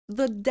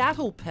The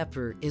datil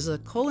pepper is a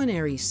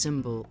culinary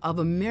symbol of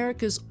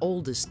America's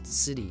oldest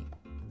city.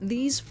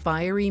 These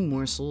fiery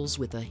morsels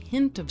with a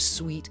hint of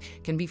sweet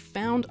can be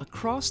found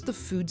across the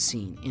food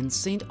scene in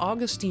Saint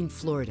Augustine,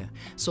 Florida,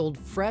 sold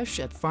fresh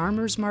at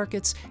farmers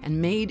markets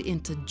and made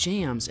into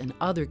jams and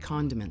other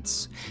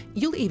condiments.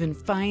 You'll even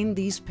find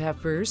these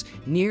peppers,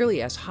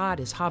 nearly as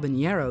hot as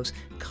habaneros,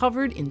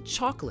 covered in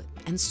chocolate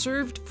and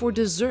served for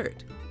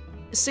dessert.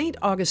 Saint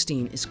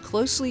Augustine is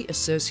closely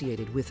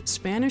associated with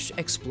Spanish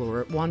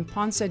explorer Juan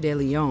Ponce de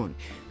Leon,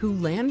 who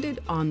landed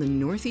on the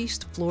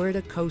northeast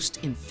Florida coast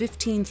in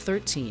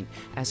 1513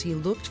 as he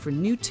looked for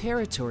new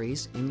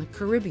territories in the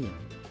Caribbean.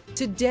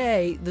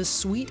 Today, the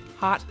sweet,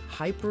 hot,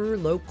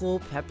 hyper-local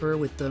pepper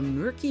with the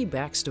murky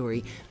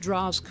backstory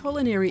draws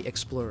culinary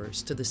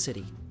explorers to the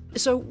city.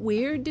 So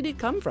where did it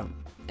come from?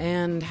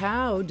 And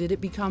how did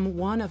it become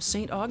one of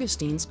Saint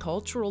Augustine's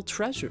cultural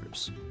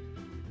treasures?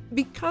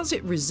 Because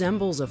it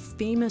resembles a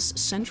famous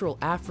Central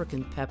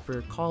African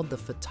pepper called the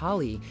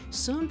fatali,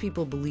 some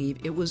people believe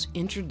it was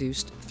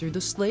introduced through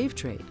the slave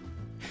trade.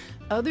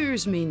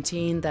 Others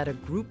maintain that a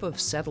group of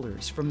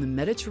settlers from the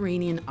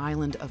Mediterranean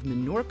island of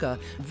Minorca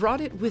brought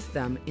it with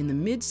them in the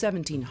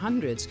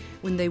mid-1700s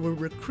when they were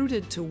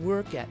recruited to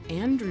work at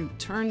Andrew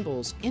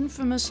Turnbull's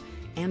infamous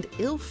and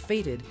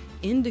ill-fated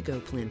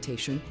indigo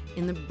plantation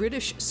in the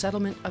British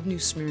settlement of New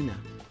Smyrna.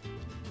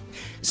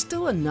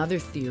 Still another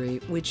theory,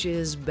 which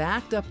is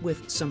backed up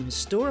with some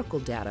historical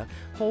data,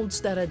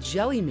 holds that a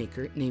jelly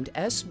maker named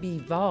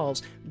S.B.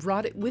 Valls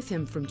brought it with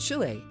him from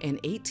Chile in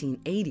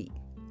 1880.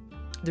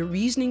 The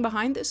reasoning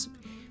behind this?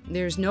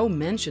 There's no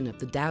mention of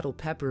the datil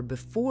pepper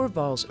before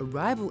Valls'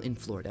 arrival in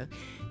Florida,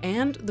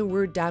 and the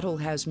word datil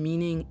has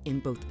meaning in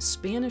both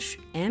Spanish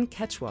and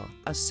Quechua,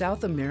 a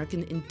South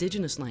American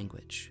indigenous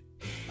language.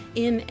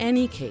 In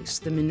any case,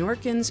 the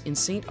Minorcans in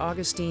St.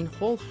 Augustine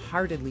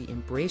wholeheartedly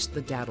embraced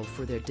the datil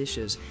for their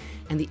dishes,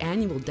 and the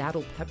annual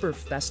Datil Pepper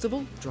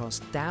Festival draws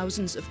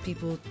thousands of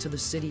people to the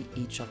city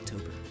each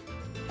October.